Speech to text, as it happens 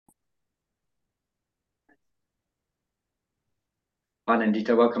Hi,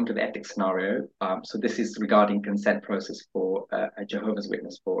 Nandita. Welcome to the ethics scenario. So this is regarding consent process for a Jehovah's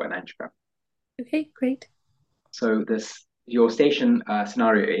Witness for an angiogram. Okay, great. So this your station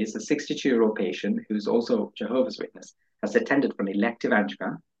scenario is a 62-year-old patient who's also Jehovah's Witness has attended for an elective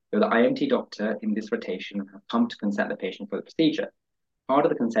angiogram. You're the IMT doctor in this rotation and have come to consent the patient for the procedure. Part of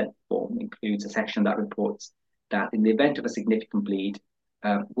the consent form includes a section that reports that in the event of a significant bleed,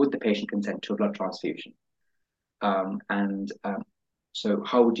 would the patient consent to a blood transfusion? And so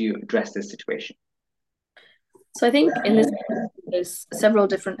how would you address this situation? So I think in this, there's several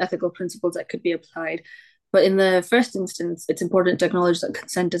different ethical principles that could be applied. But in the first instance, it's important to acknowledge that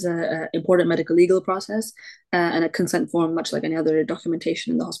consent is an important medical legal process, and a consent form, much like any other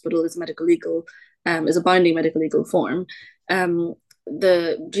documentation in the hospital, is medical legal, is a binding medical legal form. The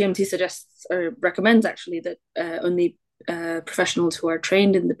GMT suggests or recommends actually that only professionals who are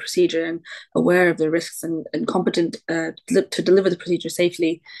trained in the procedure and aware of the risks and competent to deliver the procedure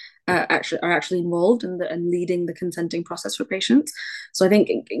safely actually involved in and leading the consenting process for patients. So I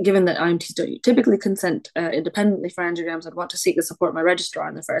think, given that IMTs don't typically consent independently for angiograms, I'd want to seek the support of my registrar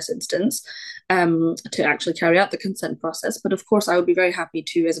in the first instance to actually carry out the consent process. But of course, I would be very happy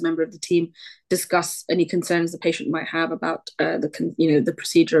to, as a member of the team, discuss any concerns the patient might have about the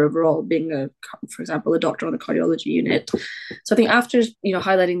procedure overall. Being for example, a doctor on a cardiology unit. So I think after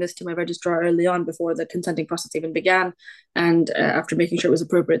highlighting this to my registrar early on before the consenting process even began, and after making sure it was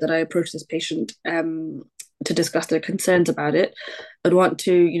appropriate that I approach this patient to discuss their concerns about it, I'd want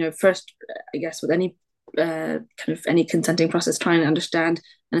to, first, I guess, with any kind of any consenting process, try and understand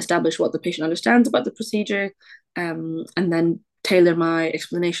and establish what the patient understands about the procedure, and then tailor my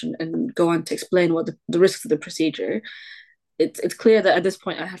explanation and go on to explain what the risks of the procedure. It's clear that at this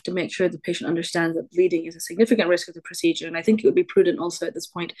point I have to make sure the patient understands that bleeding is a significant risk of the procedure. And I think it would be prudent also at this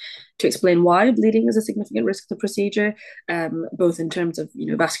point to explain why bleeding is a significant risk of the procedure, both in terms of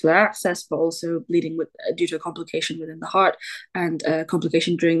vascular access, but also bleeding due to a complication within the heart and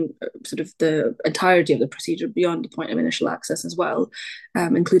complication during sort of the entirety of the procedure beyond the point of initial access as well,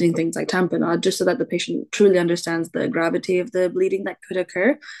 including things like tamponade, just so that the patient truly understands the gravity of the bleeding that could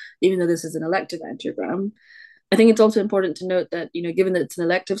occur, even though this is an elective angiogram. I think it's also important to note that, given that it's an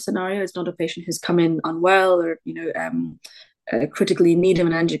elective scenario, it's not a patient who's come in unwell or, critically need of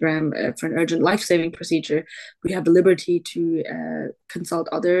an angiogram for an urgent life-saving procedure. We have the liberty to consult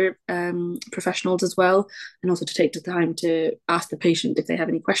other professionals as well, and also to take the time to ask the patient if they have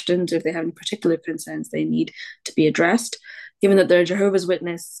any questions or if they have any particular concerns they need to be addressed. Given that they're Jehovah's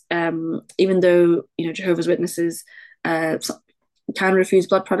Witness, even though, Jehovah's Witnesses can refuse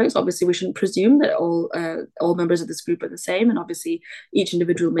blood products. Obviously, we shouldn't presume that all members of this group are the same, and obviously, each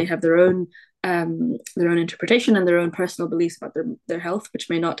individual may have their own interpretation and their own personal beliefs about their health, which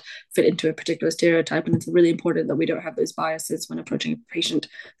may not fit into a particular stereotype. And it's really important that we don't have those biases when approaching a patient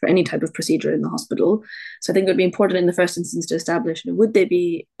for any type of procedure in the hospital. So I think it would be important in the first instance to establish, would they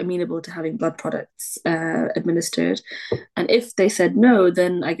be amenable to having blood products administered? And if they said no,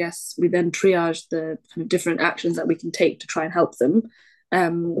 then I guess we then triage the kind of different actions that we can take to try and help them.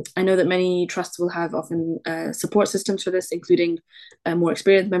 I know that many trusts will have often support systems for this, including more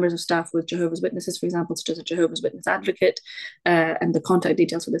experienced members of staff with Jehovah's Witnesses, for example, such as a Jehovah's Witness advocate. And the contact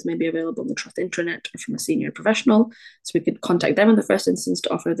details for this may be available on the trust intranet or from a senior professional. So we could contact them in the first instance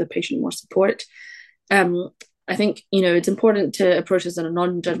to offer the patient more support. I think it's important to approach this in a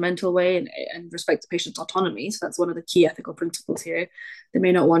non-judgmental way and respect the patient's autonomy. So that's one of the key ethical principles here. They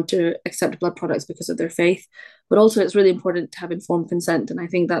may not want to accept blood products because of their faith, but also it's really important to have informed consent. And I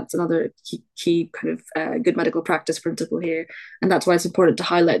think that's another key kind of good medical practice principle here. And that's why it's important to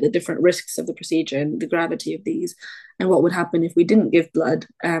highlight the different risks of the procedure and the gravity of these, and what would happen if we didn't give blood,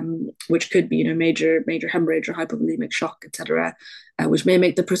 which could be major hemorrhage or hypovolemic shock, etc., which may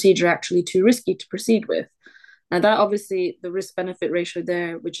make the procedure actually too risky to proceed with. Now, that obviously the risk benefit ratio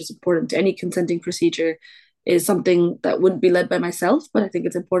there, which is important to any consenting procedure, is something that wouldn't be led by myself. But I think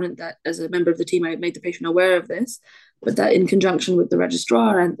it's important that as a member of the team, I made the patient aware of this, but that in conjunction with the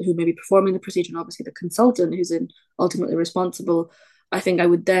registrar and who may be performing the procedure, and obviously the consultant who's ultimately responsible, I think I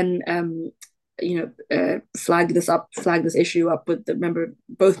would then flag this issue up with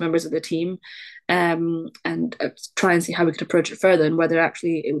both members of the team, and try and see how we could approach it further and whether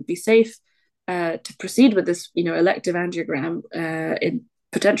actually it would be safe to proceed with this, elective angiogram in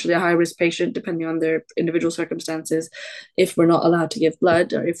potentially a high-risk patient, depending on their individual circumstances, if we're not allowed to give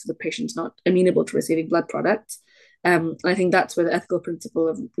blood or if the patient's not amenable to receiving blood products. I think that's where the ethical principle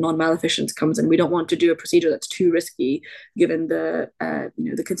of non-maleficence comes in. We don't want to do a procedure that's too risky, given the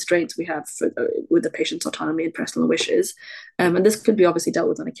constraints we have with the patient's autonomy and personal wishes. And this could be obviously dealt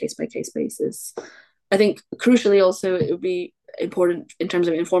with on a case-by-case basis. I think crucially also it would be important in terms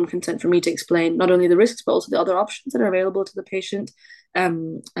of informed consent for me to explain not only the risks but also the other options that are available to the patient,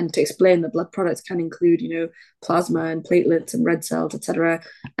 and to explain that blood products can include, plasma and platelets and red cells, etc.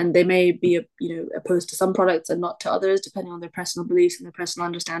 And they may be, opposed to some products and not to others, depending on their personal beliefs and their personal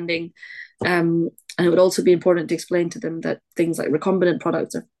understanding. And it would also be important to explain to them that things like recombinant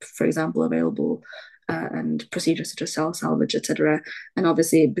products are, for example, available, and procedures such as cell salvage, etc. And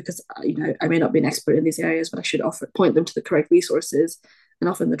obviously, because I may not be an expert in these areas, but I should point them to the correct resources. And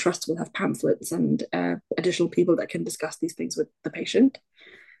often the trust will have pamphlets and additional people that can discuss these things with the patient.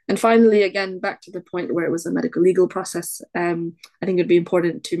 And finally, again, back to the point where it was a medical legal process, I think it'd be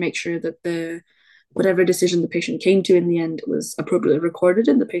important to make sure that whatever decision the patient came to in the end was appropriately recorded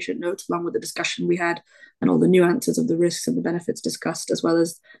in the patient notes, along with the discussion we had and all the nuances of the risks and the benefits discussed, as well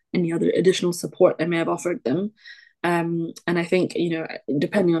as any other additional support I may have offered them. And I think,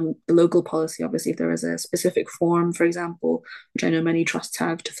 depending on the local policy, obviously, if there is a specific form, for example, which I know many trusts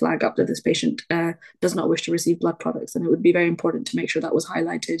have to flag up that this patient does not wish to receive blood products, and it would be very important to make sure that was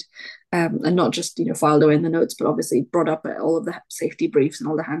highlighted, and not just, filed away in the notes, but obviously brought up at all of the safety briefs and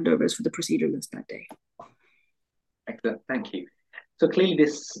all the handovers for the procedure list that day. Excellent, thank you. So clearly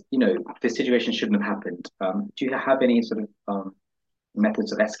this situation shouldn't have happened. Do you have any sort of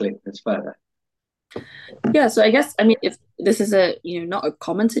methods of escalating this further? Yeah, so I guess, if this is a not a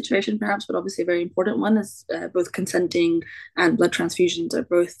common situation perhaps, but obviously a very important one, as both consenting and blood transfusions are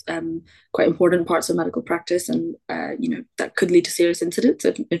both quite important parts of medical practice, and that could lead to serious incidents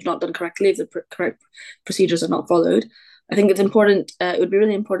if not done correctly, if the correct procedures are not followed. I think it's important. It would be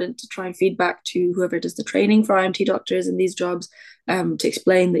really important to try and feed back to whoever does the training for IMT doctors in these jobs, to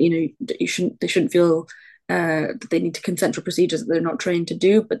explain that they shouldn't feel that they need to consent for procedures that they're not trained to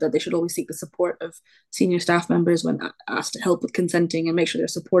do, but that they should always seek the support of senior staff members when asked to help with consenting, and make sure they're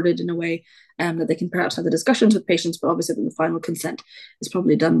supported in a way that they can perhaps have the discussions with patients, but obviously the final consent is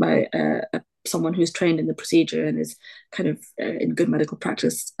probably done by someone who's trained in the procedure and is kind of in good medical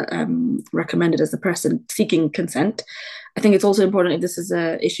practice recommended as the person seeking consent. I think it's also important, if this is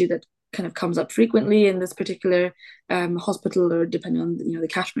an issue that kind of comes up frequently in this particular hospital, or depending on the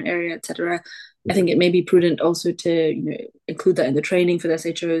catchment area, etc. I think it may be prudent also to include that in the training for the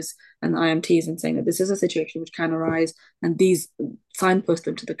SHOs and the IMTs, and saying that this is a situation which can arise, and these signpost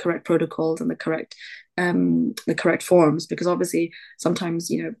them to the correct protocols and the correct forms, because obviously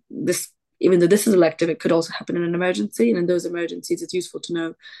sometimes this, even though this is elective, it could also happen in an emergency, and in those emergencies it's useful to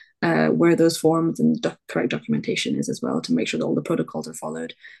know where those forms and correct documentation is as well, to make sure that all the protocols are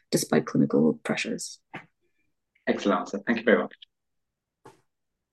followed despite clinical pressures. Excellent answer. Thank you very much.